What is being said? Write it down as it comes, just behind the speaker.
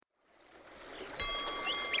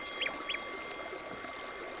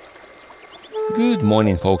Good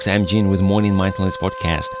morning, folks. I'm Gene with Morning Mindfulness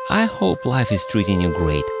Podcast. I hope life is treating you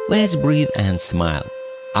great. Let's breathe and smile.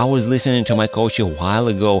 I was listening to my coach a while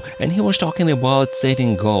ago, and he was talking about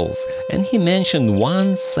setting goals. And he mentioned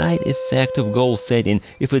one side effect of goal setting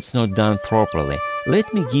if it's not done properly.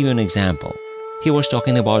 Let me give you an example. He was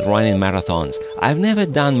talking about running marathons. I've never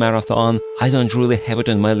done marathon. I don't really have it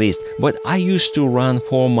on my list, but I used to run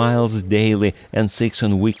 4 miles daily and 6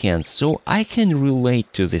 on weekends, so I can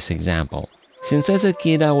relate to this example. Since as a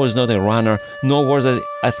kid I was not a runner, nor was I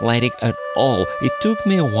athletic at all, it took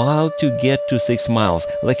me a while to get to 6 miles,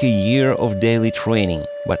 like a year of daily training.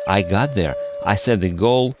 But I got there. I set the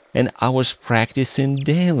goal, and I was practicing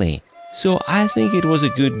daily. So I think it was a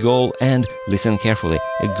good goal and, listen carefully,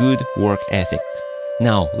 a good work ethic.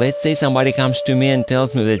 Now, let's say somebody comes to me and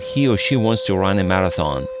tells me that he or she wants to run a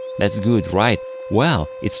marathon. That's good, right? Well,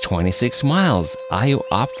 it's 26 miles. Are you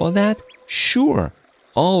up for that? Sure.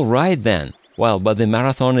 All right then. Well, but the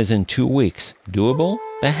marathon is in 2 weeks. Doable?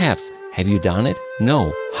 Perhaps. Have you done it?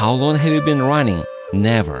 No. How long have you been running?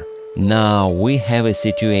 Never. Now we have a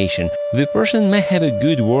situation. The person may have a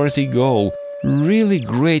good worthy goal, really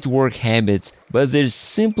great work habits, but there's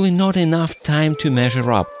simply not enough time to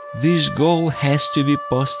measure up. This goal has to be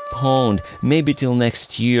postponed, maybe till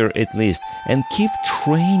next year at least, and keep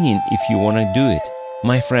training if you want to do it.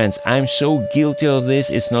 My friends, I'm so guilty of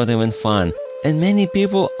this, it's not even fun. And many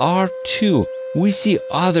people are too. We see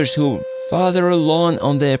others who are farther along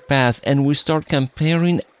on their path, and we start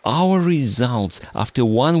comparing our results after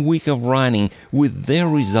 1 week of running with their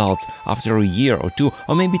results after a year or 2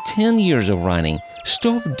 or maybe 10 years of running.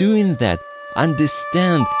 Stop doing that.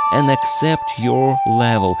 Understand and accept your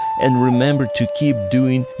level, and remember to keep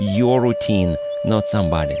doing your routine, not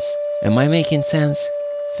somebody's. Am I making sense?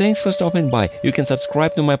 Thanks for stopping by. You can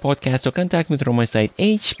subscribe to my podcast or contact me through my site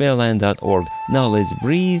hpln.org. Now let's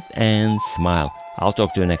breathe and smile. I'll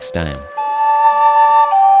talk to you next time.